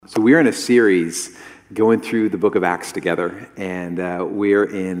So we're in a series going through the book of Acts together, and we're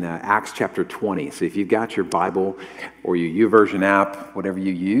in Acts chapter 20. So if you've got your Bible or your YouVersion app, whatever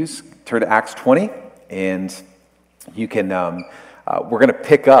you use, turn to Acts 20, and you can. We're going to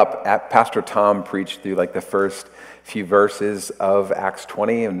pick up at Pastor Tom preached through like the first few verses of Acts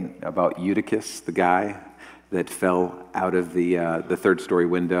 20 and about Eutychus, the guy that fell out of the third-story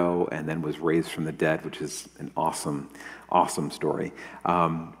window and then was raised from the dead, which is an awesome story.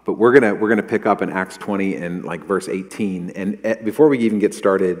 But we're gonna pick up in Acts 20 and like verse 18. And before we even get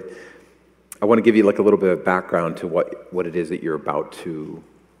started, I want to give you like a little bit of background to what it is that you're about to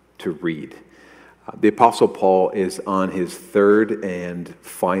read. The Apostle Paul is on his third and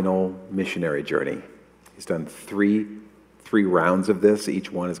final missionary journey. He's done three rounds of this.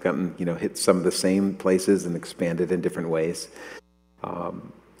 Each one has gotten, hit some of the same places and expanded in different ways.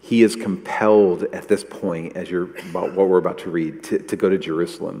 He is compelled at this point, about what we're about to read, to go to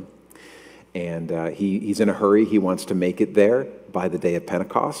Jerusalem. And he's in a hurry. He wants to make it there by the day of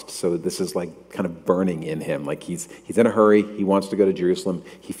Pentecost. So this is like kind of burning in him. Like he's in a hurry. He wants to go to Jerusalem.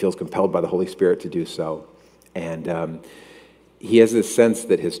 He feels compelled by the Holy Spirit to do so. And he has this sense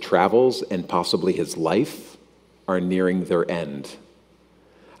that his travels and possibly his life are nearing their end.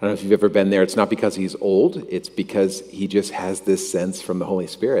 I don't know if you've ever been there. It's not because he's old. It's because he just has this sense from the Holy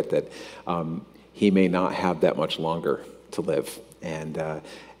Spirit that he may not have that much longer to live, and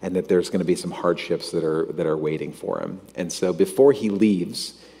that there's going to be some hardships that are waiting for him. And so before he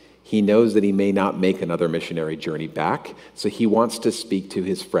leaves, he knows that he may not make another missionary journey back. So he wants to speak to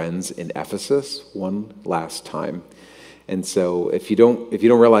his friends in Ephesus one last time. And so if you don't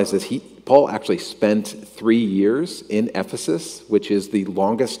realize this, Paul actually spent 3 years in Ephesus, which is the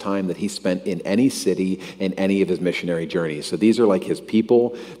longest time that he spent in any city in any of his missionary journeys. So these are like his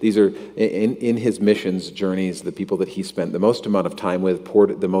people. These are in his missions journeys, the people that he spent the most amount of time with,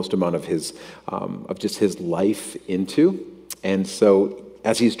 poured the most amount of his of just his life into. And so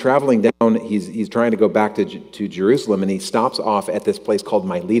as he's traveling down, he's trying to go back to Jerusalem, and he stops off at this place called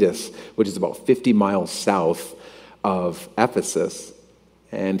Miletus, which is about 50 miles south of Ephesus.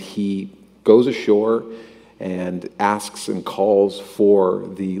 And he goes ashore and asks and calls for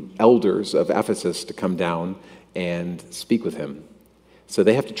the elders of Ephesus to come down and speak with him. So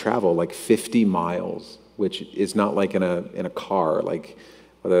they have to travel like 50 miles, which is not like in a car, like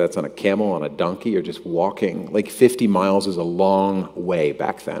whether that's on a camel, on a donkey, or just walking. Like 50 miles is a long way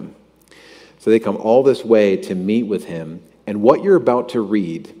back then. So they come all this way to meet with him. And what you're about to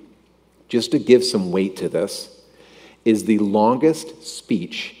read, just to give some weight to this, is the longest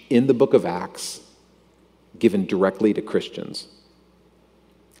speech in the book of Acts given directly to Christians.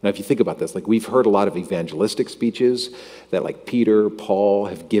 Now, if you think about this, like we've heard a lot of evangelistic speeches that like Peter, Paul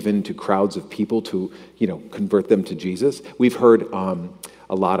have given to crowds of people to, convert them to Jesus. We've heard a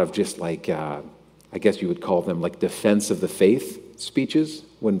lot of just like, I guess you would call them like defense of the faith speeches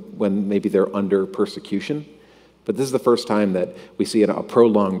when maybe they're under persecution. But this is the first time that we see a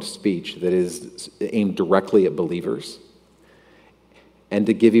prolonged speech that is aimed directly at believers. And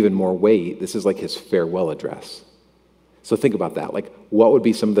to give even more weight, this is like his farewell address. So think about that. Like, what would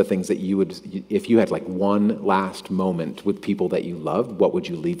be some of the things that you would, if you had like one last moment with people that you loved, what would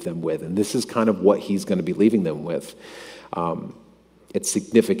you leave them with? And this is kind of what he's going to be leaving them with. It's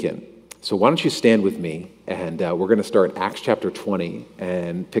significant. So why don't you stand with me, and we're going to start Acts chapter 20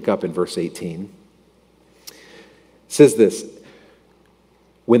 and pick up in verse 18. It says this: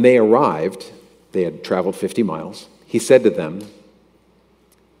 when they arrived, they had traveled 50 miles, he said to them,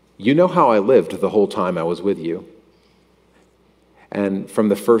 "You know how I lived the whole time I was with you. And from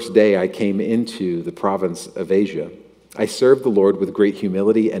the first day I came into the province of Asia, I served the Lord with great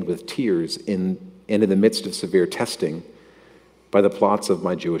humility and with tears and in the midst of severe testing by the plots of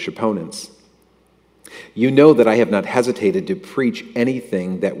my Jewish opponents. You know that I have not hesitated to preach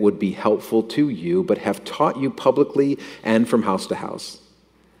anything that would be helpful to you, but have taught you publicly and from house to house.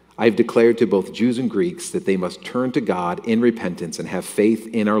 I have declared to both Jews and Greeks that they must turn to God in repentance and have faith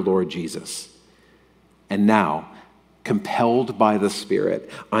in our Lord Jesus. And now, compelled by the Spirit,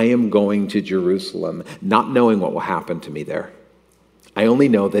 I am going to Jerusalem, not knowing what will happen to me there. I only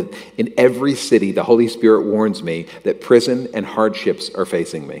know that in every city the Holy Spirit warns me that prison and hardships are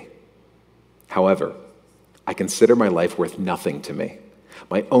facing me. However, I consider my life worth nothing to me.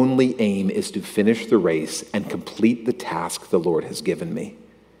 My only aim is to finish the race and complete the task the Lord has given me,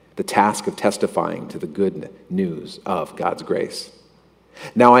 the task of testifying to the good news of God's grace.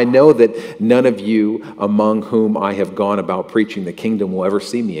 Now I know that none of you among whom I have gone about preaching the kingdom will ever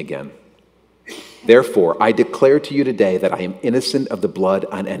see me again. Therefore, I declare to you today that I am innocent of the blood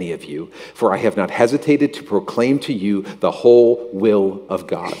on any of you, for I have not hesitated to proclaim to you the whole will of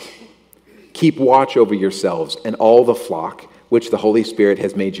God. Keep watch over yourselves and all the flock, which the Holy Spirit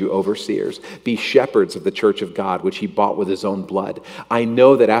has made you overseers. Be shepherds of the church of God, which he bought with his own blood. I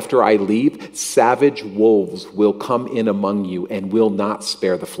know that after I leave, savage wolves will come in among you and will not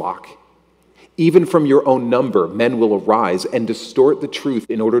spare the flock. Even from your own number, men will arise and distort the truth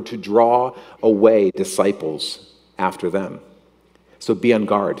in order to draw away disciples after them. So be on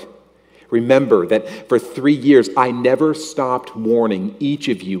guard. Remember that for 3 years, I never stopped warning each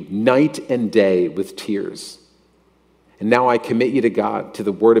of you night and day with tears. And now I commit you to God, to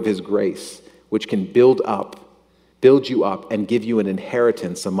the word of his grace, which can build you up, and give you an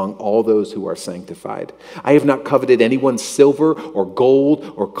inheritance among all those who are sanctified. I have not coveted anyone's silver or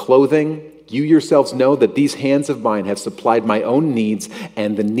gold or clothing. You yourselves know that these hands of mine have supplied my own needs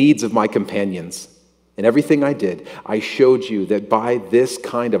and the needs of my companions. In everything I did, I showed you that by this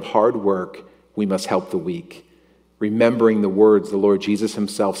kind of hard work, we must help the weak, remembering the words the Lord Jesus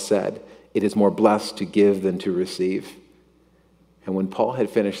himself said, "It is more blessed to give than to receive." And when Paul had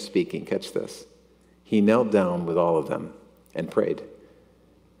finished speaking, catch this, he knelt down with all of them and prayed.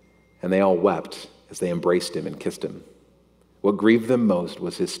 And they all wept as they embraced him and kissed him. What grieved them most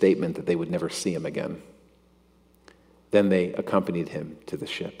was his statement that they would never see him again. Then they accompanied him to the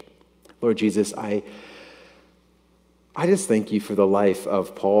ship. Lord Jesus, I just thank you for the life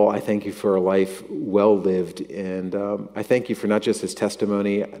of Paul. I thank you for a life well lived. And I thank you for not just his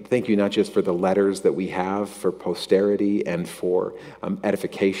testimony. I thank you not just for the letters that we have for posterity and for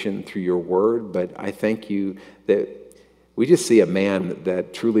edification through your word, but I thank you that we just see a man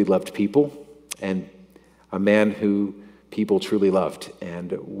that truly loved people and a man who people truly loved.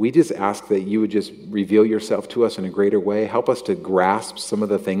 And we just ask that you would just reveal yourself to us in a greater way. Help us to grasp some of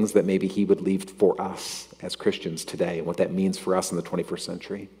the things that maybe he would leave for us as Christians today and what that means for us in the 21st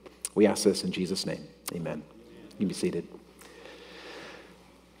century. We ask this in Jesus' name. Amen. You can be seated.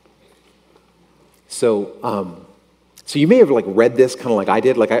 So you may have read this kind of like I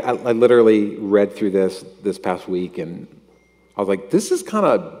did. I literally read through this past week, and I was like, this is kind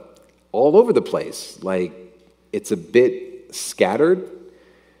of all over the place. It's a bit scattered,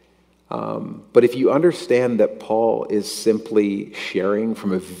 but if you understand that Paul is simply sharing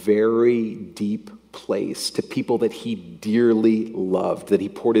from a very deep place to people that he dearly loved, that he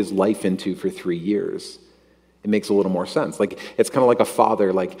poured his life into for 3 years, it makes a little more sense. It's kind of like a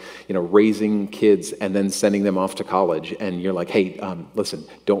father, raising kids and then sending them off to college, and you're like, hey, listen,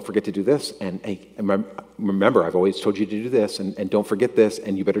 don't forget to do this, and hey, remember, I've always told you to do this, and don't forget this,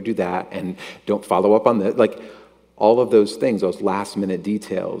 and you better do that, and don't follow up on this. All of those things, those last-minute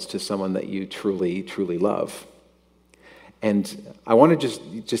details to someone that you truly, truly love. And I want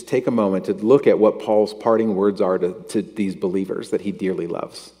to just take a moment to look at what Paul's parting words are to these believers that he dearly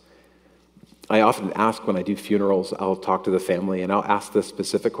loves. I often ask when I do funerals, I'll talk to the family, and I'll ask this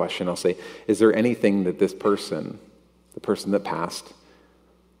specific question. I'll say, is there anything that this person, the person that passed,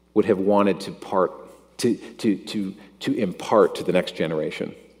 would have wanted to impart to the next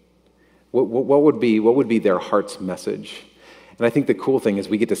generation? What would be their heart's message? And I think the cool thing is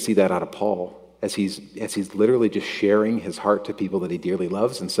we get to see that out of Paul as he's literally just sharing his heart to people that he dearly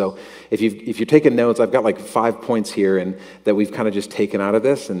loves. And so if you're taking notes, I've got 5 points here and that we've kind of just taken out of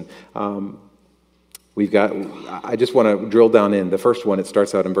this. And I just want to drill down in. The first one, it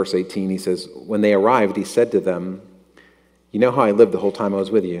starts out in verse 18. He says, when they arrived, he said to them, "You know how I lived the whole time I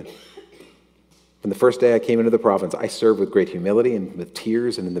was with you. From the first day I came into the province, I served with great humility and with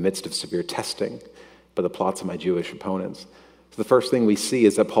tears and in the midst of severe testing by the plots of my Jewish opponents." So the first thing we see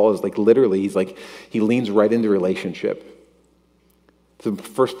is that Paul is he leans right into relationship. The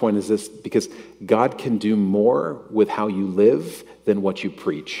first point is this, because God can do more with how you live than what you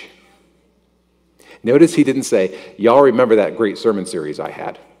preach. Notice he didn't say, y'all remember that great sermon series I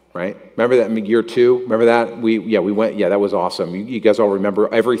had, right? Remember that in year 2? Remember that? We went, that was awesome. You guys all remember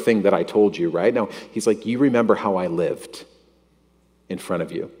everything that I told you, right? No, he's like, you remember how I lived in front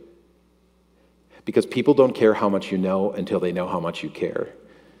of you. Because people don't care how much you know until they know how much you care.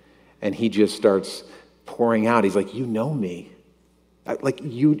 And he just starts pouring out. He's like, you know me.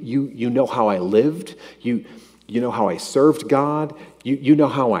 You know how I lived. You know how I served God. You know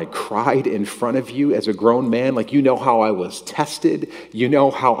how I cried in front of you as a grown man. You know how I was tested. You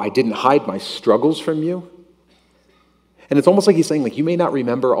know how I didn't hide my struggles from you. And it's almost like he's saying, you may not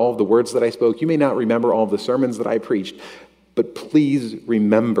remember all of the words that I spoke. You may not remember all of the sermons that I preached. But please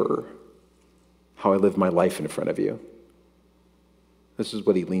remember how I lived my life in front of you. This is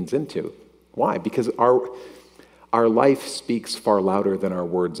what he leans into. Why? Because our life speaks far louder than our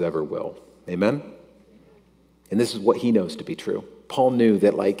words ever will. Amen? And this is what he knows to be true. Paul knew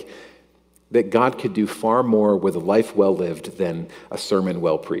that God could do far more with a life well lived than a sermon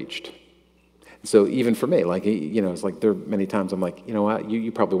well preached. So even for me, it's like there are many times I'm like, you know what,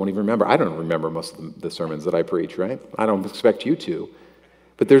 you probably won't even remember. I don't remember most of the sermons that I preach, right? I don't expect you to.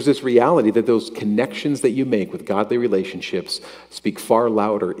 But there's this reality that those connections that you make with godly relationships speak far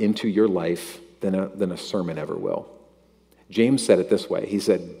louder into your life than a sermon ever will. James said it this way. He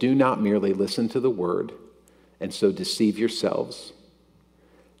said, do not merely listen to the word and so deceive yourselves.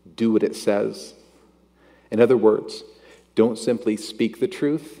 Do what it says. In other words, don't simply speak the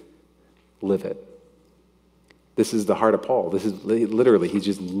truth, live it. This is the heart of Paul. This is literally, he's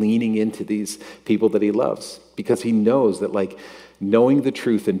just leaning into these people that he loves because he knows that knowing the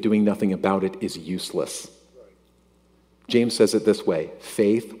truth and doing nothing about it is useless. James says it this way,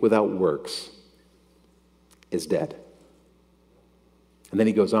 faith without works is dead. And then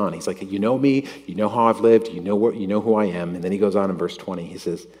he goes on. He's like, you know me, you know how I've lived, you know who I am. And then he goes on in verse 20. He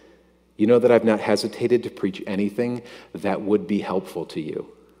says, you know that I've not hesitated to preach anything that would be helpful to you.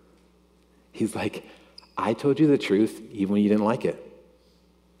 He's like, I told you the truth even when you didn't like it.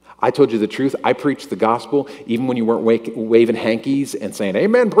 I told you the truth. I preached the gospel even when you weren't waving hankies and saying,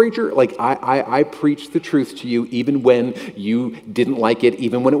 amen, preacher. I preached the truth to you even when you didn't like it,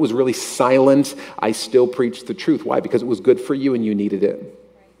 even when it was really silent. I still preached the truth. Why? Because it was good for you and you needed it.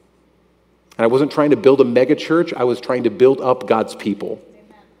 And I wasn't trying to build a mega church. I was trying to build up God's people.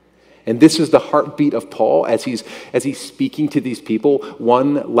 And this is the heartbeat of Paul as he's speaking to these people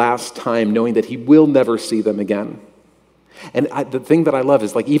one last time, knowing that he will never see them again. And the thing that I love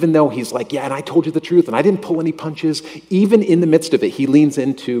is even though he's like, yeah, and I told you the truth and I didn't pull any punches, even in the midst of it, he leans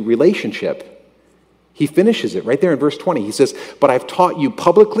into relationship. He finishes it right there in verse 20. He says, but I've taught you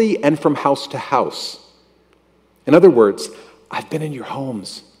publicly and from house to house. In other words, I've been in your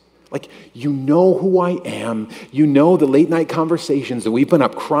homes. You know who I am. You know the late night conversations that we've been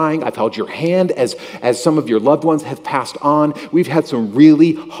up crying. I've held your hand as some of your loved ones have passed on. We've had some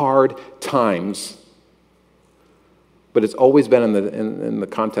really hard times. But it's always been in the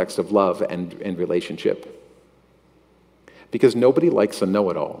context of love and relationship. Because nobody likes a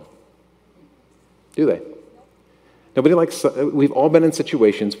know-it-all. Do they? Nobody likes, we've all been in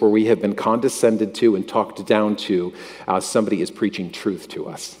situations where we have been condescended to and talked down to somebody is preaching truth to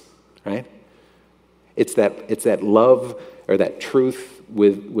us, right? It's that love or that truth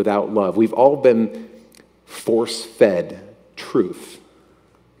without love. We've all been force-fed truth,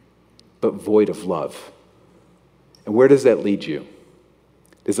 but void of love. And where does that lead you?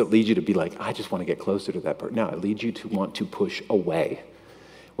 Does it lead you to be like, I just want to get closer to that person? No, it leads you to want to push away.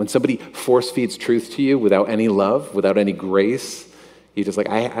 When somebody force feeds truth to you without any love, without any grace, you're just like,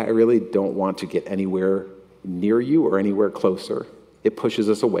 I really don't want to get anywhere near you or anywhere closer. It pushes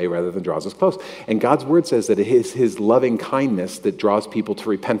us away rather than draws us close. And God's word says that it is his loving kindness that draws people to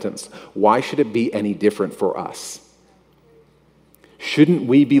repentance. Why should it be any different for us? Shouldn't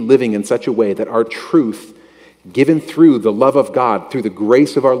we be living in such a way that our truth, given through the love of God, through the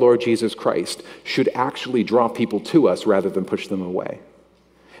grace of our Lord Jesus Christ, should actually draw people to us rather than push them away?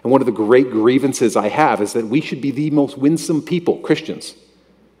 And one of the great grievances I have is that we should be the most winsome people, Christians.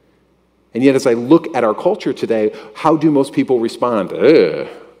 And yet as I look at our culture today, how do most people respond? Ugh.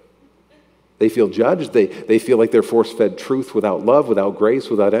 They feel judged. They feel like they're force-fed truth without love, without grace,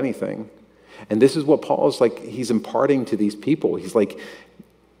 without anything. And this is what Paul is like, he's imparting to these people. He's like,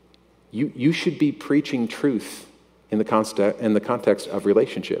 You should be preaching truth in the context of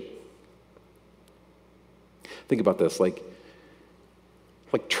relationship. Think about this, like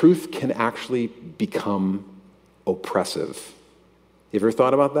truth can actually become oppressive. You ever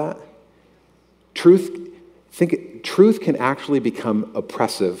thought about that? Truth can actually become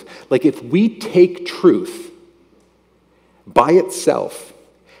oppressive. Like if we take truth by itself,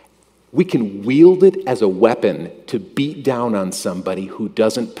 we can wield it as a weapon to beat down on somebody who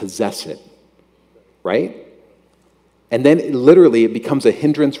doesn't possess it, right? And then it becomes a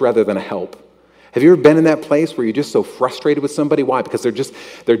hindrance rather than a help. Have you ever been in that place where you're just so frustrated with somebody? Why? Because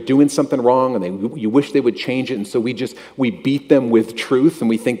they're doing something wrong and you wish they would change it, and so we beat them with truth and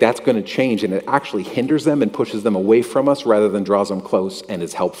we think that's going to change, and it actually hinders them and pushes them away from us rather than draws them close and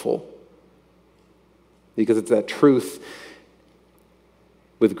is helpful. Because it's that truth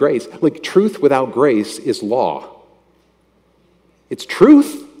with grace. Like truth without grace is law. It's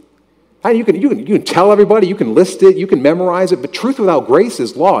truth. You can tell everybody, you can list it, you can memorize it, but truth without grace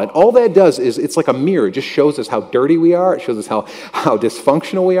is law. And all that does is it's like a mirror. It just shows us how dirty we are. It shows us how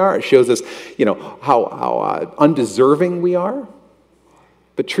dysfunctional we are. It shows us, how undeserving we are.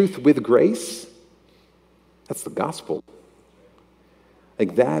 But truth with grace, that's the gospel.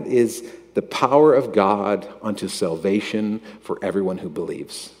 Like that is the power of God unto salvation for everyone who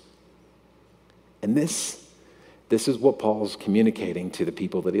believes. And this is what Paul's communicating to the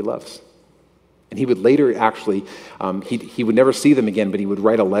people that he loves. And he would later actually, he would never see them again, but he would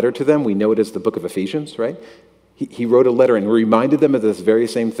write a letter to them. We know it as the book of Ephesians, right? He wrote a letter and reminded them of this very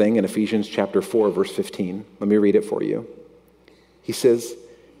same thing in Ephesians chapter 4, verse 15. Let me read it for you. He says,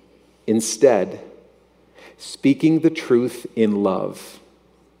 instead, speaking the truth in love,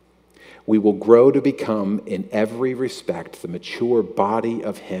 we will grow to become in every respect the mature body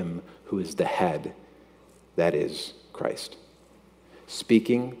of him who is the head, that is Christ.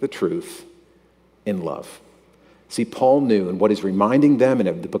 Speaking the truth in love. See, Paul knew, and what he's reminding them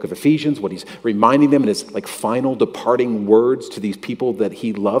in the book of Ephesians, what he's reminding them in his like final departing words to these people that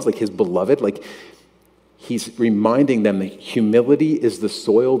he loves, like his beloved, like he's reminding them that humility is the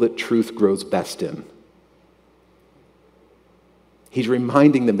soil that truth grows best in. He's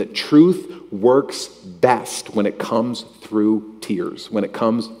reminding them that truth works best when it comes through tears, when it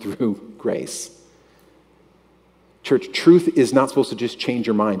comes through grace. Church, truth is not supposed to just change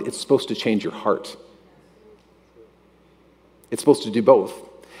your mind. It's supposed to change your heart. It's supposed to do both.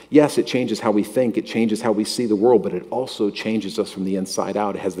 Yes, it changes how we think. It changes how we see the world, but it also changes us from the inside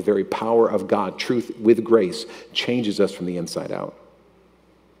out. It has the very power of God. Truth with grace changes us from the inside out.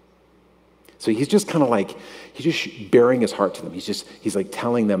 So he's just kind of like, he's just bearing his heart to them. He's like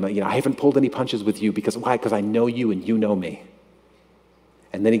telling them, I haven't pulled any punches with you because why? Because I know you and you know me.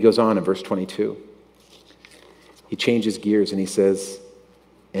 And then he goes on in verse 22. He changes gears and he says,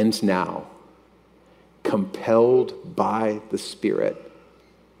 and now, compelled by the Spirit,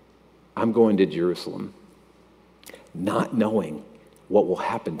 I'm going to Jerusalem, not knowing what will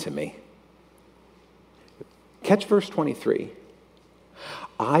happen to me. Catch verse 23.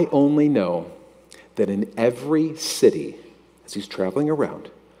 I only know that in every city, as he's traveling around,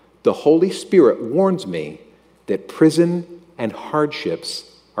 the Holy Spirit warns me that prison and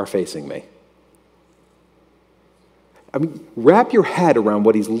hardships are facing me. I mean, wrap your head around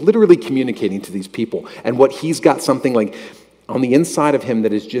what he's literally communicating to these people and what he's got something like on the inside of him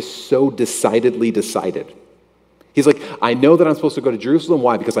that is just so decidedly decided. He's like, I know that I'm supposed to go to Jerusalem.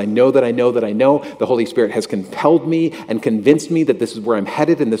 Why? Because I know that the Holy Spirit has compelled me and convinced me that this is where I'm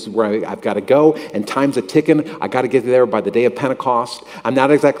headed and this is where I've got to go. And time's a ticking. I got to get there by the day of Pentecost. I'm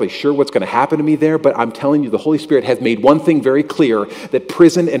not exactly sure what's going to happen to me there, but I'm telling you, the Holy Spirit has made one thing very clear, that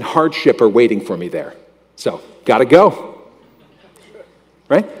prison and hardship are waiting for me there. So, got to go.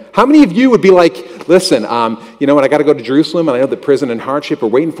 Right? How many of you would be like, listen, you know what, I got to go to Jerusalem, and I know that prison and hardship are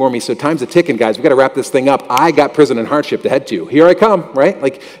waiting for me, so time's a ticking, guys. We got to wrap this thing up. I got prison and hardship to head to. Here I come, right?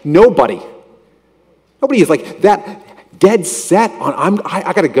 Like, nobody is like that dead set on,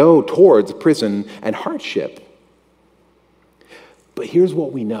 I got to go towards prison and hardship. But here's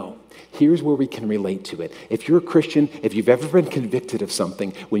what we know. Here's where we can relate to it. If you're a Christian, if you've ever been convicted of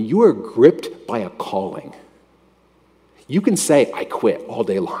something, when you are gripped by a calling, you can say, I quit all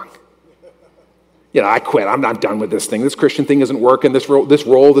day long. I quit. I'm not done with this thing. This Christian thing isn't working. This role,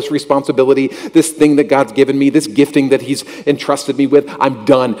 this responsibility, this thing that God's given me, this gifting that he's entrusted me with, I'm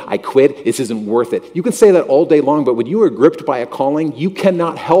done. I quit. This isn't worth it. You can say that all day long, but when you are gripped by a calling, you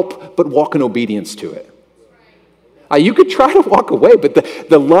cannot help but walk in obedience to it. You could try to walk away, but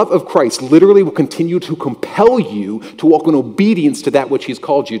the love of Christ literally will continue to compel you to walk in obedience to that which he's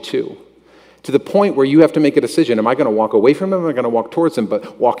called you to the point where you have to make a decision. Am I going to walk away from him or am I going to walk towards him?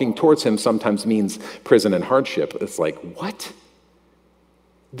 But walking towards him sometimes means prison and hardship. It's like, what?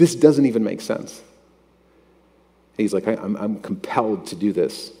 This doesn't even make sense. He's like, I'm compelled to do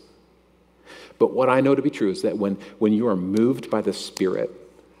this. But what I know to be true is that when you are moved by the Spirit,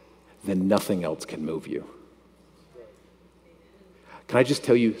 then nothing else can move you. Can I just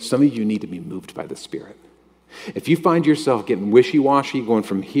tell you, some of you need to be moved by the Spirit. If you find yourself getting wishy-washy, going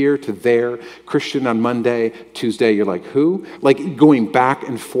from here to there, Christian on Monday, Tuesday, you're like, who? Like going back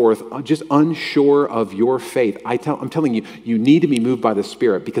and forth, just unsure of your faith. I'm telling you, you need to be moved by the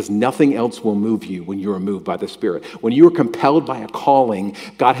Spirit because nothing else will move you when you are moved by the Spirit. When you are compelled by a calling,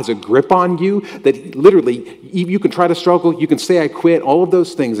 God has a grip on you that literally, you can try to struggle, you can say I quit, all of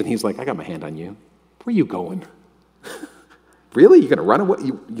those things, and he's like, I got my hand on you. Where are you going? Really? You're going to run away?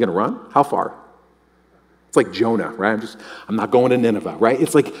 You going to run? How far? It's like Jonah, right? I'm not going to Nineveh, right?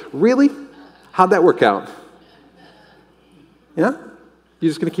 It's like, really? How'd that work out? Yeah? You're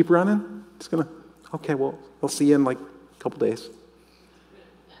just going to keep running? Okay, well, I'll see you in like a couple days.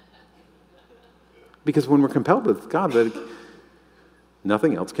 Because when we're compelled with God,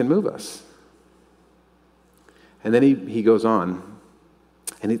 nothing else can move us. And then he goes on,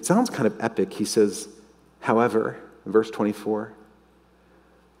 and it sounds kind of epic. He says, however, in verse 24,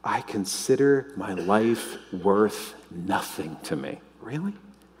 I consider my life worth nothing to me. Really?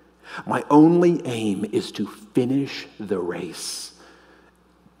 My only aim is to finish the race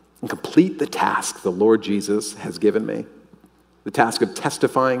and complete the task the Lord Jesus has given me, the task of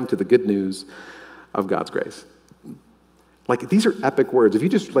testifying to the good news of God's grace. Like, these are epic words. If you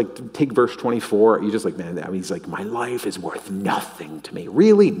just take verse 24, you just man, I mean, he's like, my life is worth nothing to me.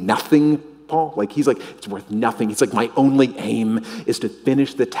 Really? Nothing, Paul? He's like, it's worth nothing. He's like, my only aim is to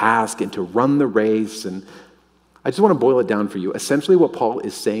finish the task and to run the race. And I just want to boil it down for you. Essentially what Paul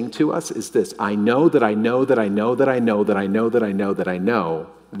is saying to us is this: I know that I know that I know that I know that I know that I know that I know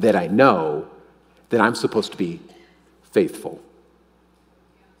that I know that I'm supposed to be faithful.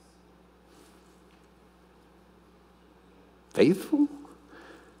 Faithful?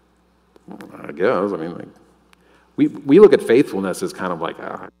 I guess. I mean, we look at faithfulness as kind of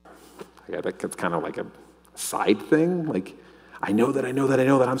that's kind of like a side thing. I know that I know that I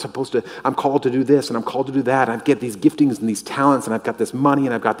know that I'm called to do this and I'm called to do that. I've got these giftings and these talents and I've got this money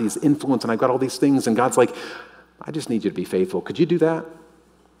and I've got these influence and I've got all these things, and God's like, I just need you to be faithful. Could you do that?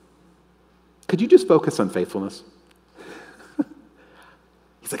 Could you just focus on faithfulness?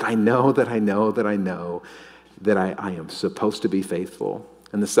 He's like, I know that I know that I know that I am supposed to be faithful.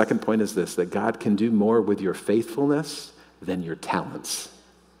 And the second point is this: that God can do more with your faithfulness than your talents.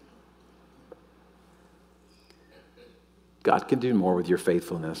 God can do more with your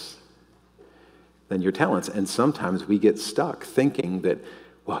faithfulness than your talents. And sometimes we get stuck thinking that,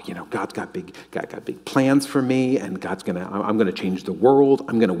 well, God's got big plans for me, and I'm gonna change the world.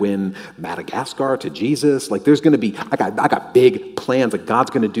 I'm gonna win Madagascar to Jesus. I got big plans.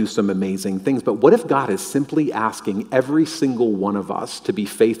 God's gonna do some amazing things. But what if God is simply asking every single one of us to be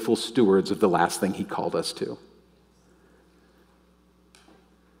faithful stewards of the last thing he called us to?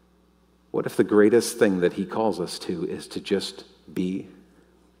 What if the greatest thing that he calls us to is to just be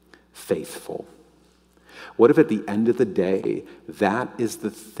faithful? What if at the end of the day, that is the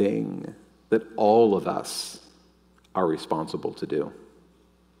thing that all of us are responsible to do?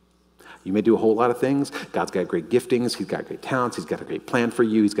 You may do a whole lot of things. God's got great giftings. He's got great talents. He's got a great plan for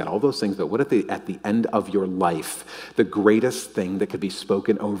you. He's got all those things. But what if at the end of your life, the greatest thing that could be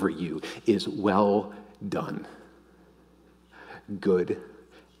spoken over you is, well done, good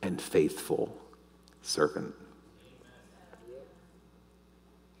and faithful servant?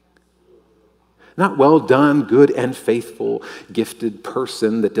 Not well done, good and faithful, gifted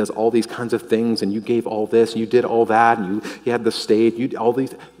person that does all these kinds of things, and you gave all this, and you did all that, and you had the stage, you did all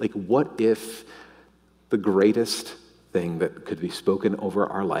these. What if the greatest thing that could be spoken over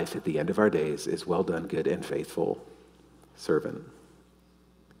our life at the end of our days is, well done, good and faithful servant?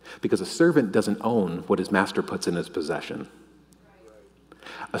 Because a servant doesn't own what his master puts in his possession.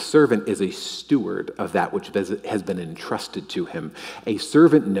 A servant is a steward of that which has been entrusted to him. A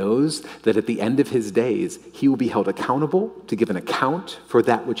servant knows that at the end of his days, he will be held accountable to give an account for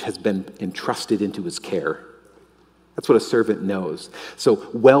that which has been entrusted into his care. That's what a servant knows. So,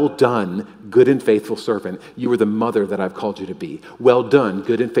 well done, good and faithful servant. You are the mother that I've called you to be. Well done,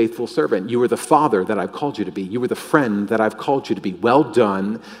 good and faithful servant. You are the father that I've called you to be. You are the friend that I've called you to be. Well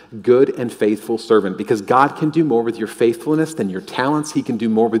done, good and faithful servant. Because God can do more with your faithfulness than your talents. He can do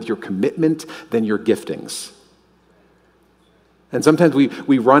more with your commitment than your giftings. And sometimes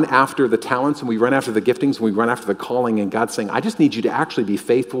we run after the talents and we run after the giftings and we run after the calling, and God's saying, I just need you to actually be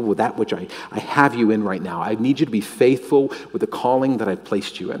faithful with that which I have you in right now. I need you to be faithful with the calling that I've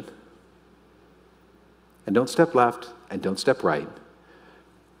placed you in. And don't step left and don't step right.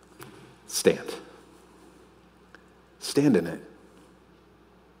 Stand. Stand in it.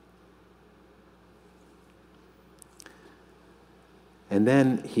 And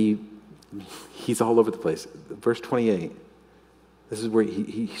then he's all over the place. Verse 28. This is where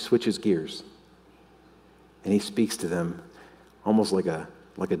he switches gears. And he speaks to them almost like a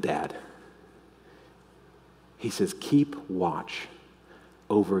dad. He says, keep watch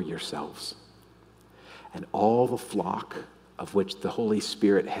over yourselves and all the flock of which the Holy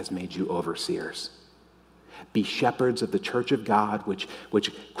Spirit has made you overseers. Be shepherds of the church of God, which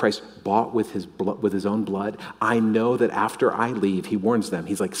Christ bought with his own blood. I know that after I leave, he warns them,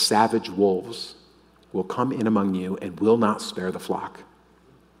 he's like, savage wolves will come in among you and will not spare the flock.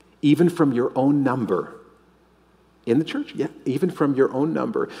 Even from your own number, in the church, yeah, even from your own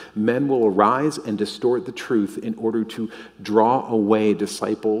number, men will arise and distort the truth in order to draw away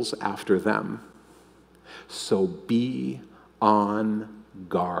disciples after them. So be on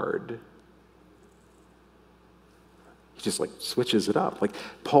guard. He just switches it up.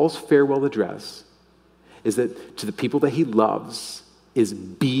 Paul's farewell address is that to the people that he loves is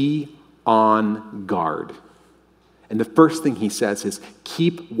be on guard. And the first thing he says is,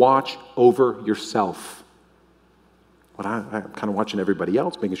 keep watch over yourself. Well, I'm kind of watching everybody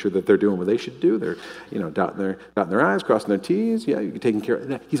else, making sure that they're doing what they should do. They're, dotting their I's, crossing their T's. Yeah, you're taking care of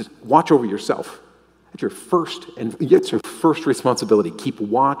that. He says, watch over yourself. That's your first, and it's your first responsibility. Keep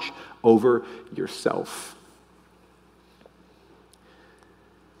watch over yourself.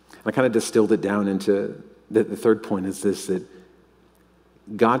 I kind of distilled it down into the third point is this, that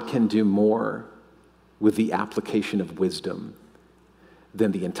God can do more with the application of wisdom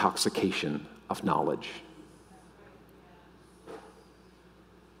than the intoxication of knowledge.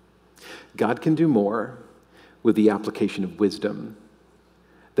 God can do more with the application of wisdom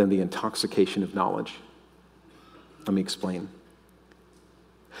than the intoxication of knowledge. Let me explain.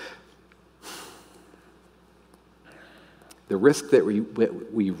 The risk that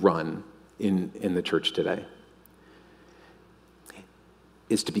we run in the church today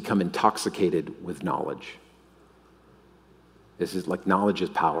is to become intoxicated with knowledge. This is like knowledge is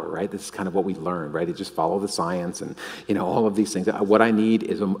power, right? This is kind of what we learn, right? You just follow the science and, all of these things. What I need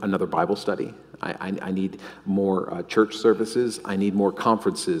is another Bible study. I need more church services. I need more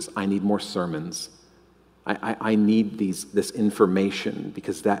conferences. I need more sermons. I need this information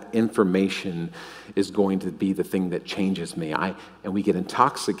because that information is going to be the thing that changes me. And we get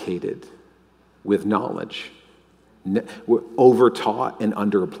intoxicated with knowledge. We're overtaught and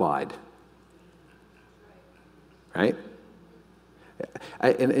underapplied, right?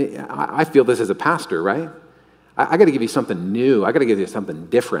 I feel this as a pastor, right? I got to give you something new. I got to give you something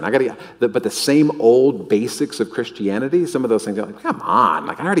different. But the same old basics of Christianity, some of those things, like, come on,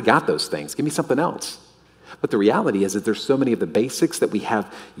 I already got those things. Give me something else. But the reality is that there's so many of the basics that we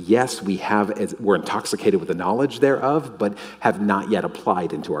have, yes, we're intoxicated with the knowledge thereof, but have not yet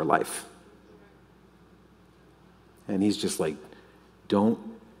applied into our life. And he's just like,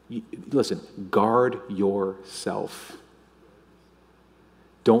 listen, guard yourself.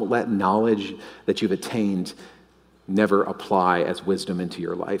 Don't let knowledge that you've attained never apply as wisdom into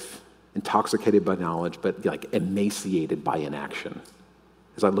your life. Intoxicated by knowledge, but like emaciated by inaction.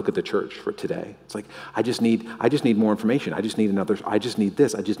 As I look at the church for today, it's like, I just need more information. I just need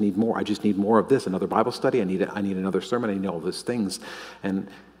this. I just need more. I just need more of this. Another Bible study. I need another sermon. I need all those things. And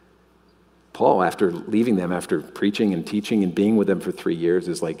Paul, after leaving them, after preaching and teaching and being with them for 3 years,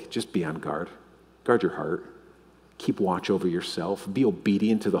 is like, just be on guard. Guard your heart. Keep watch over yourself. Be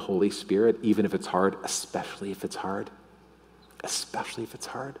obedient to the Holy Spirit, even if it's hard, especially if it's hard. Especially if it's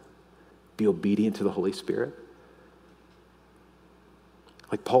hard. Be obedient to the Holy Spirit.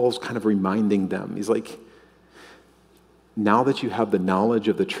 Like Paul's kind of reminding them. He's like, now that you have the knowledge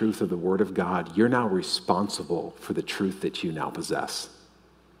of the truth of the Word of God, you're now responsible for the truth that you now possess.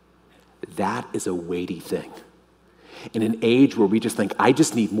 That is a weighty thing. In an age where we just think, I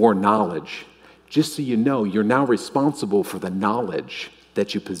just need more knowledge, just so you know, you're now responsible for the knowledge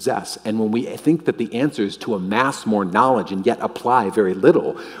that you possess. And when we think that the answer is to amass more knowledge and yet apply very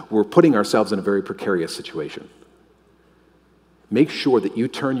little, we're putting ourselves in a very precarious situation. Make sure that you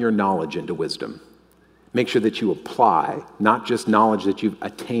turn your knowledge into wisdom. Make sure that you apply not just knowledge that you've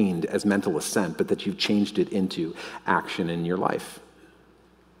attained as mental assent, but that you've changed it into action in your life.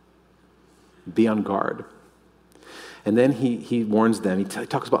 Be on guard. And then he warns them. He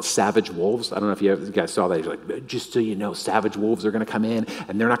talks about savage wolves. I don't know if you guys saw that. He's like, just so you know, savage wolves are going to come in,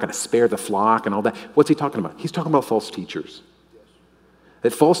 and they're not going to spare the flock and all that. What's he talking about? He's talking about false teachers.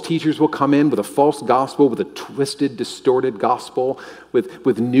 That false teachers will come in with a false gospel, with a twisted, distorted gospel,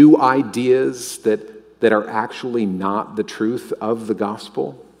 with new ideas that are actually not the truth of the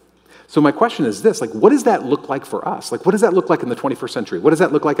gospel. So my question is this, what does that look like for us? What does that look like in the 21st century? What does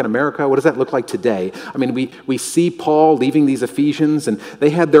that look like in America? What does that look like today? I mean, we see Paul leaving these Ephesians, and they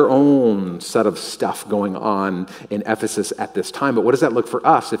had their own set of stuff going on in Ephesus at this time. But what does that look for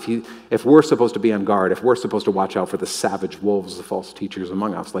us if we're supposed to be on guard, if we're supposed to watch out for the savage wolves, the false teachers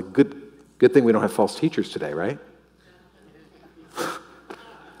among us? Good thing we don't have false teachers today, right?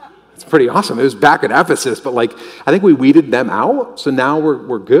 It's pretty awesome. It was back at Ephesus, but I think we weeded them out, so now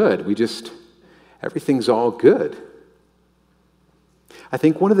we're good. Everything's all good. I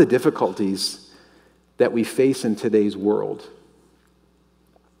think one of the difficulties that we face in today's world,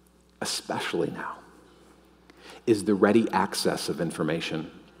 especially now, is the ready access of information.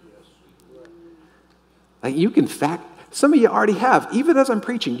 You can some of you already have, even as I'm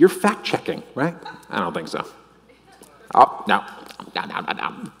preaching, you're fact checking, right? I don't think so. Oh, no.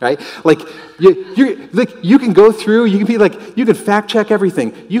 Right? You can go through, you can fact check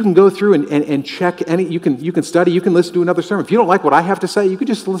everything. You can go through and check you can study, you can listen to another sermon. If you don't like what I have to say, you can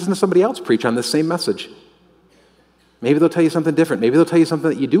just listen to somebody else preach on this same message. Maybe they'll tell you something different. Maybe they'll tell you something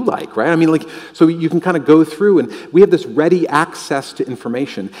that you do like, right? I mean, like, so you can kind of go through, and we have this ready access to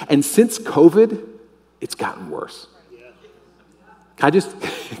information. And since COVID, it's gotten worse. Can I just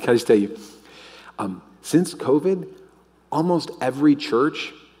tell you, since COVID, almost every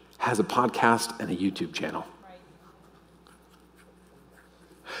church has a podcast and a YouTube channel.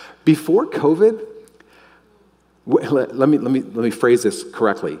 Before COVID, let me phrase this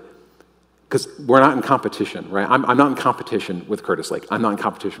correctly, because we're not in competition, right? I'm not in competition with Curtis Lake. I'm not in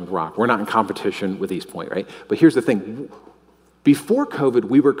competition with Rock. We're not in competition with East Point, right? But here's the thing. Before COVID,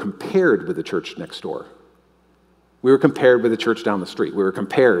 we were compared with the church next door. We were compared with the church down the street. We were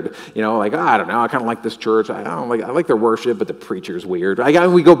compared, like, I don't know, I kind of like this church. I like their worship, but the preacher's weird.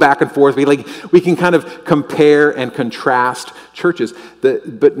 We go back and forth. We can kind of compare and contrast churches.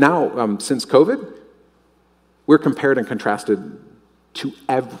 But now, since COVID, we're compared and contrasted to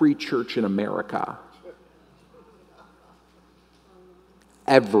every church in America.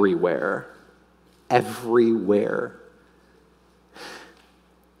 Everywhere. Everywhere.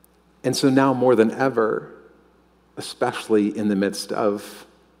 And so now more than ever, especially in the midst of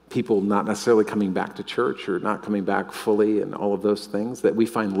people not necessarily coming back to church or not coming back fully and all of those things, that we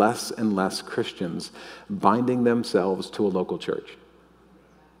find less and less Christians binding themselves to a local church,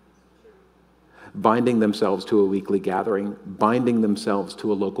 binding themselves to a weekly gathering, binding themselves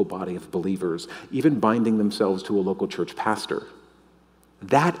to a local body of believers, even binding themselves to a local church pastor.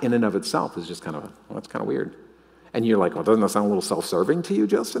 That in and of itself is just that's kind of weird. And you're like, well, doesn't that sound a little self-serving to you,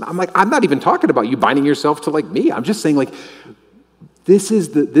 Justin? I'm like, I'm not even talking about you binding yourself to like me. I'm just saying like, this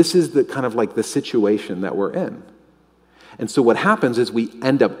is the kind of like the situation that we're in. And so what happens is we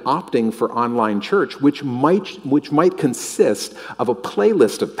end up opting for online church, which might consist of a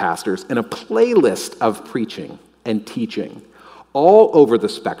playlist of pastors and a playlist of preaching and teaching all over the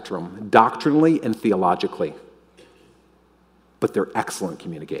spectrum, doctrinally and theologically. But they're excellent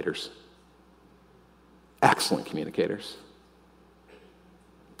communicators. Excellent communicators.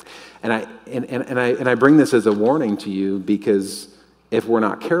 And I bring this as a warning to you because if we're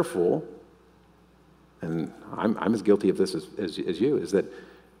not careful, and I'm as guilty of this as you, is that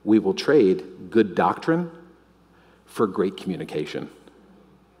we will trade good doctrine for great communication.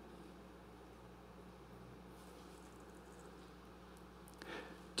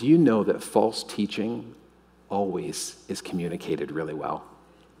 Do you know that false teaching always is communicated really well?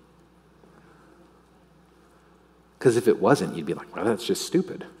 Because if it wasn't, you'd be like, well, that's just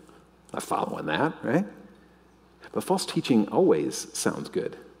stupid. I'm not following that, right? But false teaching always sounds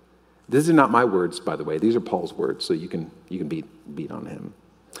good. These are not my words, by the way. These are Paul's words, so you can beat on him.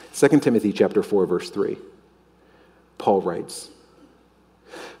 2 Timothy chapter 4, verse 3. Paul writes,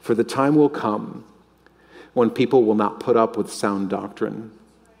 "For the time will come when people will not put up with sound doctrine.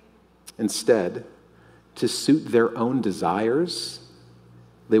 Instead, to suit their own desires,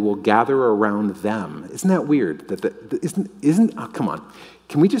 they will gather around them." Isn't that weird? Come on.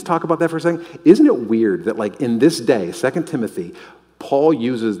 Can we just talk about that for a second? Isn't it weird that like in this day, 2 Timothy, Paul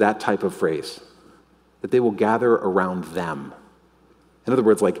uses that type of phrase, that they will gather around them. In other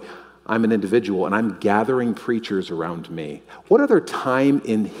words, like I'm an individual and I'm gathering preachers around me. What other time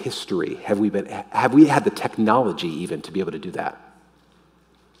in history have we had the technology even to be able to do that?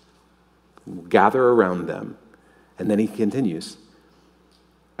 We'll gather around them. And then he continues,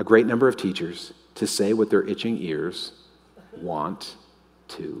 a great number of teachers to say what their itching ears want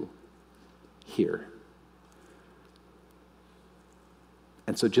to hear.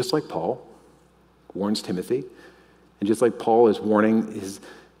 And so just like Paul warns Timothy, and just like Paul is warning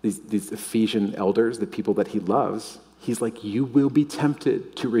these Ephesian elders, the people that he loves, he's like, you will be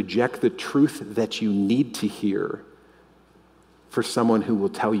tempted to reject the truth that you need to hear for someone who will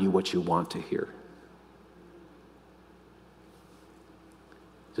tell you what you want to hear.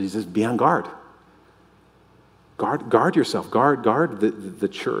 So he says, be on guard. Guard yourself. Guard the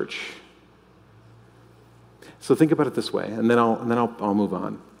church. So think about it this way, and then I'll move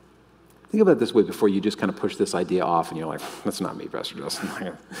on. Think about it this way before you just kind of push this idea off, and you're like, "That's not me, Pastor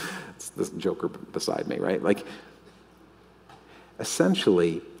Justin. It's this joker beside me, right?" Like,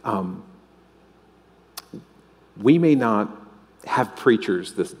 essentially, we may not have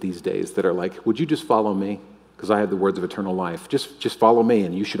preachers these days that are like, "Would you just follow me? Because I have the words of eternal life. Just follow me,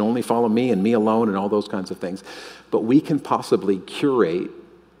 and you should only follow me and me alone," and all those kinds of things. But we can possibly curate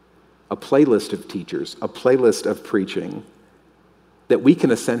a playlist of teachers, a playlist of preaching that we can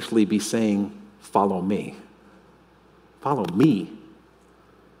essentially be saying, follow me. Follow me.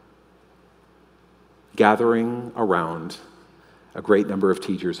 Gathering around a great number of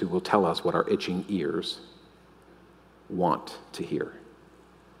teachers who will tell us what our itching ears want to hear.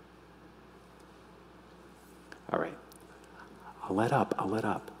 All right. I'll let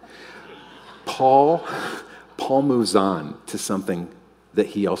up. Paul moves on to something that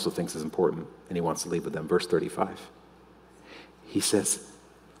he also thinks is important, and he wants to leave with them. Verse 35. He says,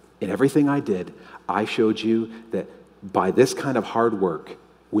 in everything I did, I showed you that by this kind of hard work,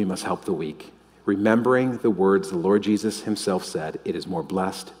 we must help the weak. Remembering the words the Lord Jesus himself said, it is more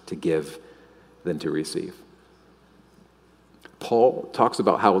blessed to give than to receive. Paul talks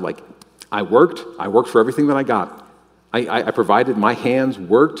about how, I worked for everything that I got. I provided, my hands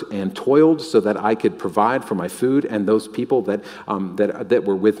worked and toiled so that I could provide for my food and those people that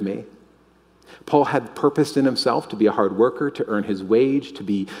were with me. Paul had purposed in himself to be a hard worker, to earn his wage, to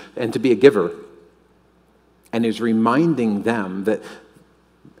be a giver. And is reminding them that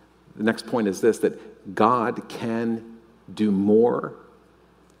the next point is this, that God can do more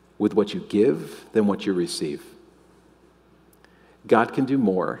with what you give than what you receive. God can do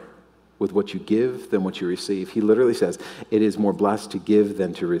more with what you give than what you receive. He literally says, it is more blessed to give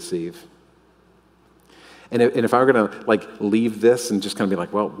than to receive. And if I were going to leave this and just kind of be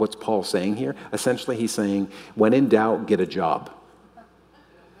like, well, what's Paul saying here? Essentially, he's saying, when in doubt, get a job.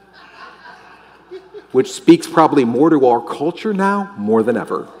 Which speaks probably more to our culture now more than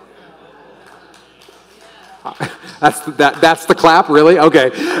ever. That's the clap, really? Okay.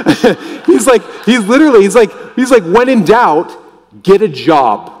 He's like, when in doubt, get a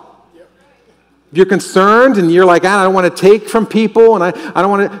job. If you're concerned and you're like, I don't want to take from people and I don't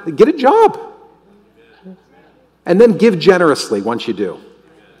want to, get a job. And then give generously once you do.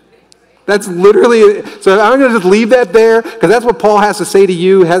 That's literally, so I'm going to just leave that there because that's what Paul has to say to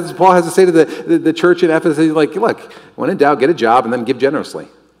you, Paul has to say to the church in Ephesus. He's like, look, when in doubt, get a job and then give generously.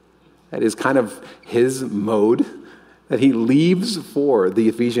 That is kind of his mode that he leaves for the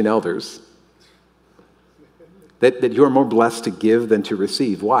Ephesian elders. That you're more blessed to give than to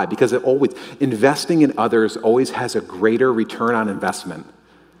receive. Why? Because investing in others always has a greater return on investment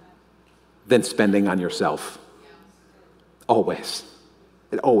than spending on yourself. Always.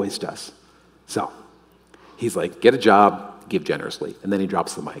 It always does. So, he's like, get a job, give generously. And then he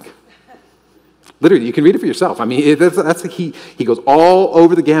drops the mic. Literally, you can read it for yourself. I mean, he goes all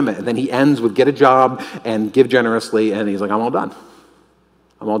over the gamut, and then he ends with get a job and give generously, and he's like, I'm all done.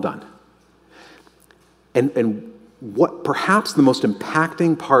 I'm all done. And what perhaps the most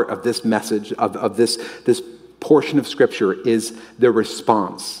impacting part of this message, of this portion of Scripture, is the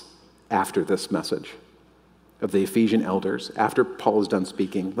response after this message of the Ephesian elders, after Paul is done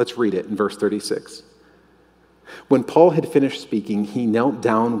speaking. Let's read it in verse 36. When Paul had finished speaking, he knelt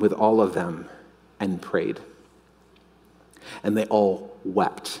down with all of them and prayed. And they all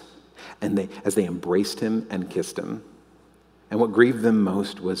wept, as they embraced him and kissed him. And what grieved them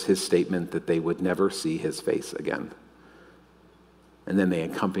most was his statement that they would never see his face again. And then they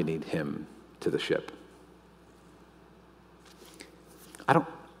accompanied him to the ship. I don't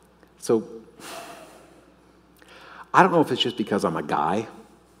know if it's just because I'm a guy,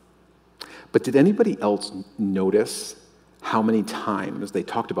 but did anybody else notice how many times they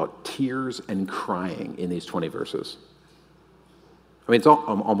talked about tears and crying in these 20 verses? I mean, it's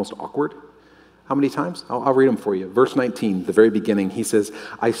almost awkward. How many times? I'll read them for you. Verse 19, the very beginning, he says,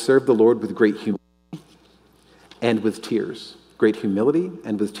 I served the Lord with great humility and with tears. Great humility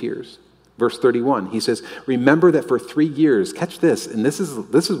and with tears. Verse 31, he says, remember that for 3 years, catch this, and this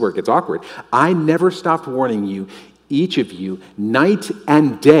is where it gets awkward, I never stopped warning you, each of you, night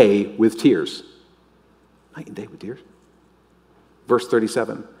and day with tears. Night and day with tears. Verse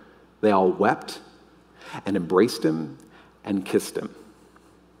 37, they all wept and embraced him and kissed him.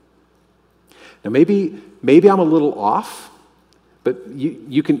 Now maybe I'm a little off, but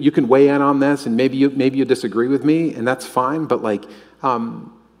you can weigh in on this, and maybe you disagree with me, and that's fine. But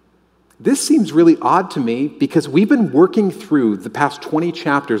this seems really odd to me because we've been working through the past 20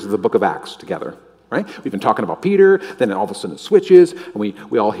 chapters of the book of Acts together, right? We've been talking about Peter, then all of a sudden it switches, and we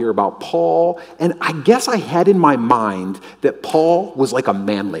all hear about Paul. And I guess I had in my mind that Paul was like a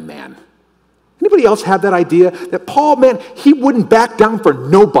manly man. Anybody else have that idea? That Paul, man, he wouldn't back down for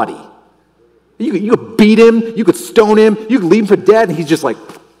nobody. You could beat him, you could stone him, you could leave him for dead, and he's just like,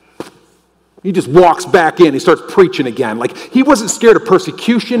 he just walks back in, he starts preaching again. Like, he wasn't scared of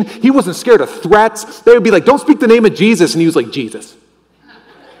persecution, he wasn't scared of threats. They would be like, don't speak the name of Jesus, and he was like, Jesus.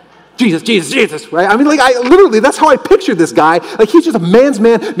 Jesus, Jesus, Jesus, right? I mean, literally, that's how I pictured this guy. Like, he's just a man's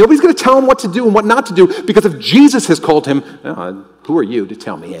man. Nobody's going to tell him what to do and what not to do, because if Jesus has called him, who are you to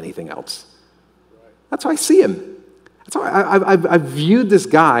tell me anything else? That's how I see him. That's how I've viewed this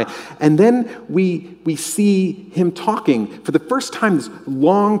guy. And then we see him talking for the first time, this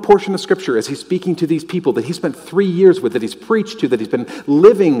long portion of Scripture, as he's speaking to these people that he spent 3 years with, that he's preached to, that he's been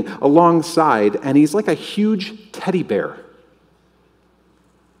living alongside. And he's like a huge teddy bear.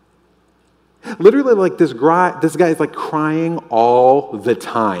 Literally, like this guy is like crying all the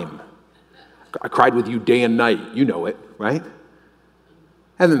time. I cried with you day and night. You know it, right?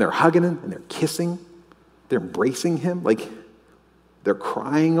 And then they're hugging him and they're kissing. They're embracing him. Like they're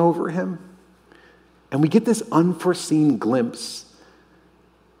crying over him. And we get this unforeseen glimpse,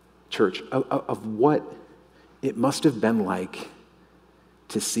 church, of what it must have been like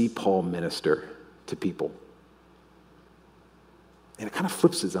to see Paul minister to people. And it kind of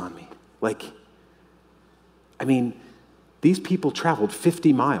flips it on me. Like, I mean, these people traveled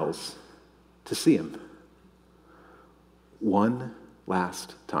 50 miles to see him one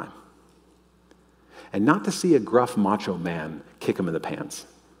last time. And not to see a gruff macho man kick him in the pants,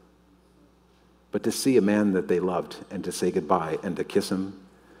 but to see a man that they loved and to say goodbye and to kiss him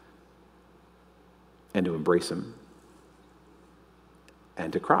and to embrace him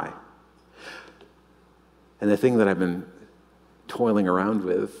and to cry. And the thing that I've been toiling around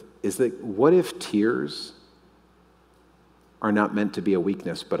with is that what if tears are not meant to be a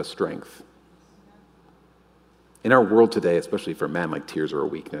weakness but a strength? In our world today, especially for men, like tears are a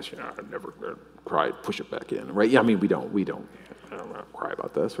weakness. I've never cried, push it back in, right? Yeah, I mean, we don't cry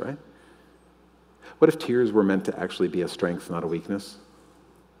about this, right? What if tears were meant to actually be a strength, not a weakness?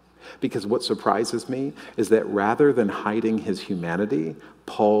 Because what surprises me is that rather than hiding his humanity,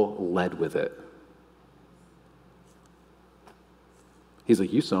 Paul led with it. He's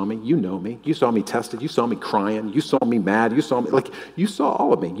like, you saw me, you know me, you saw me tested, you saw me crying, you saw me mad, you saw me, like, you saw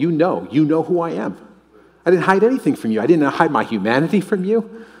all of me. You know who I am. I didn't hide anything from you. I didn't hide my humanity from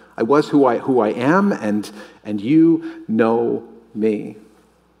you. I was who I am, and you know me.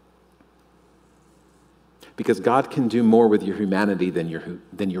 Because God can do more with your humanity than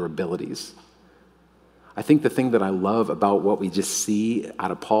your abilities. I think the thing that I love about what we just see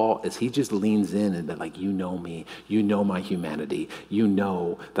out of Paul is he just leans in and like, you know me, you know my humanity, you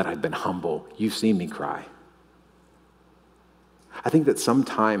know that I've been humble, you've seen me cry. I think that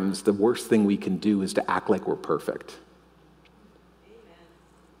sometimes the worst thing we can do is to act like we're perfect. Amen.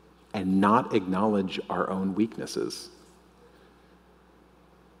 And not acknowledge our own weaknesses.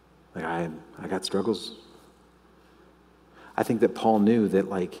 Like I got struggles. I think that Paul knew that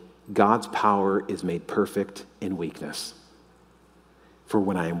like God's power is made perfect in weakness. For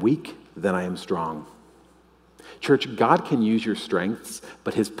when I am weak, then I am strong. Church, God can use your strengths,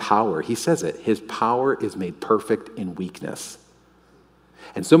 but his power, he says it, his power is made perfect in weakness.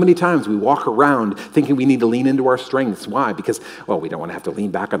 And so many times we walk around thinking we need to lean into our strengths. Why? Because, well, we don't want to have to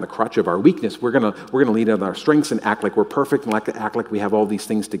lean back on the crutch of our weakness. We're gonna lean into our strengths and act like we're perfect and act like we have all these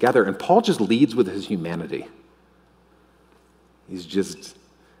things together. And Paul just leads with his humanity. He's just,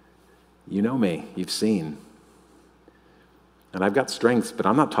 you know me, you've seen. And I've got strengths, but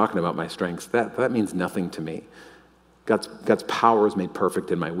I'm not talking about my strengths. That means nothing to me. God's power is made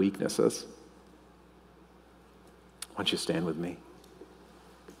perfect in my weaknesses. Why don't you stand with me?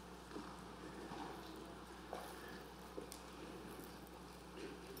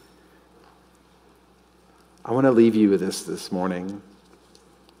 I want to leave you with this morning.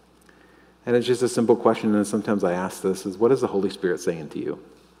 And it's just a simple question, and sometimes I ask this, is what is the Holy Spirit saying to you?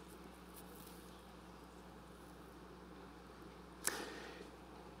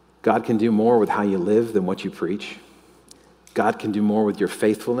 God can do more with how you live than what you preach. God can do more with your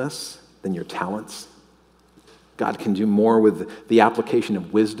faithfulness than your talents. God can do more with the application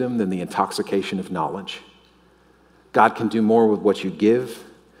of wisdom than the intoxication of knowledge. God can do more with what you give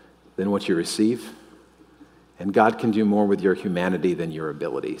than what you receive. And God can do more with your humanity than your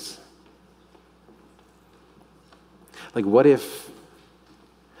abilities. Like, what if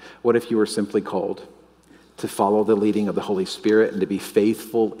you were simply called to follow the leading of the Holy Spirit and to be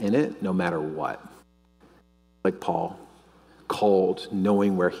faithful in it no matter what? Like Paul, called,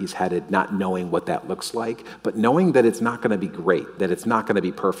 knowing where he's headed, not knowing what that looks like, but knowing that it's not going to be great, that it's not going to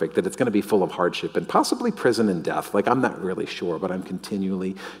be perfect, that it's going to be full of hardship and possibly prison and death. Like, I'm not really sure, but I'm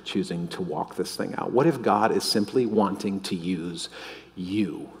continually choosing to walk this thing out. What if God is simply wanting to use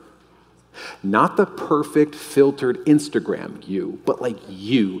you? Not the perfect, filtered Instagram you, but like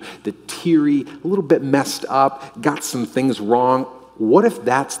you, the teary, a little bit messed up, got some things wrong. What if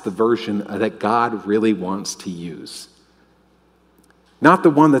that's the version that God really wants to use? Not the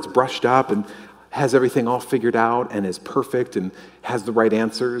one that's brushed up and has everything all figured out and is perfect and has the right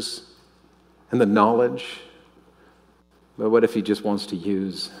answers and the knowledge. But what if he just wants to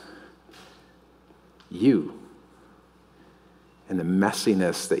use you and the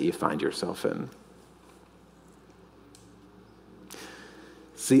messiness that you find yourself in?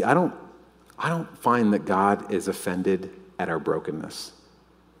 See, I don't find that God is offended at our brokenness.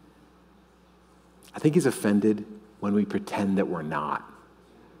 I think he's offended when we pretend that we're not.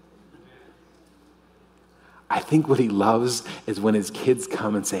 I think what he loves is when his kids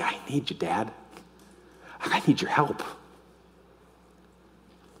come and say, I need you, Dad. I need your help.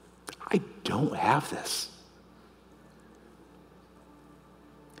 I don't have this.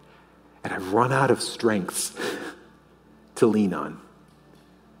 And I've run out of strengths to lean on.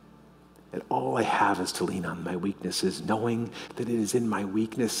 And all I have is to lean on my weaknesses, knowing that it is in my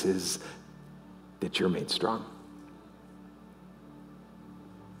weaknesses that you're made strong.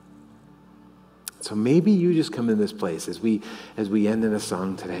 So maybe you just come in this place as we end in a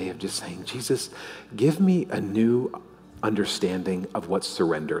song today of just saying, Jesus, give me a new understanding of what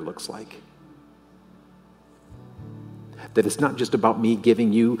surrender looks like. That it's not just about me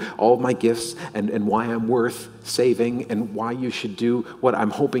giving you all my gifts and why I'm worth saving and why you should do what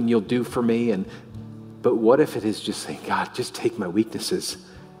I'm hoping you'll do for me. But what if it is just saying, God, just take my weaknesses.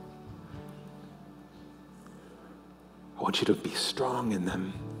 I want you to be strong in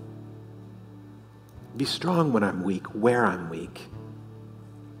them. Be strong when I'm weak, where I'm weak.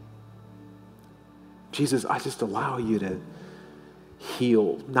 Jesus, I just allow you to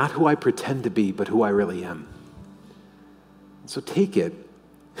heal, not who I pretend to be, but who I really am. So take it.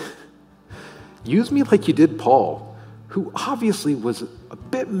 Use me like you did Paul, who obviously was a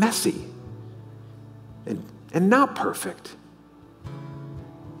bit messy and not perfect,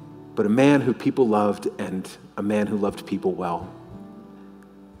 but a man who people loved and a man who loved people well.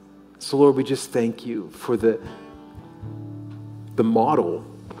 So Lord, we just thank you for the model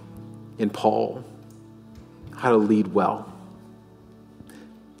in Paul, how to lead well.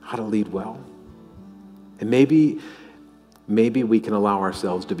 How to lead well. And maybe we can allow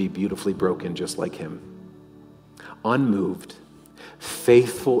ourselves to be beautifully broken just like him. Unmoved,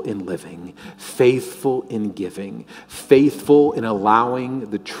 faithful in living, faithful in giving, faithful in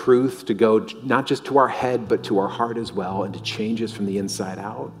allowing the truth to go not just to our head, but to our heart as well, and to change us from the inside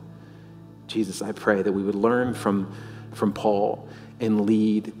out. Jesus, I pray that we would learn from Paul and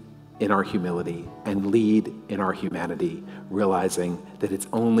lead in our humility and lead in our humanity, realizing that it's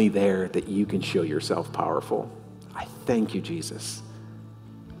only there that you can show yourself powerful. I thank you, Jesus,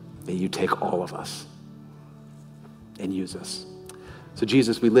 that you take all of us and use us. So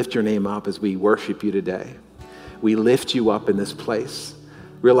Jesus, we lift your name up as we worship you today. We lift you up in this place,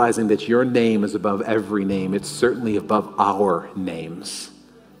 realizing that your name is above every name. It's certainly above our names.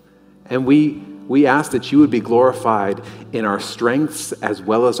 And we ask that you would be glorified in our strengths as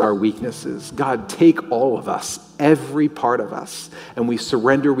well as our weaknesses. God, take all of us, every part of us, and we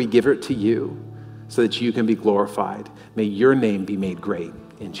surrender, we give it to you so that you can be glorified. May your name be made great.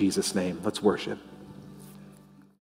 In Jesus' name, let's worship.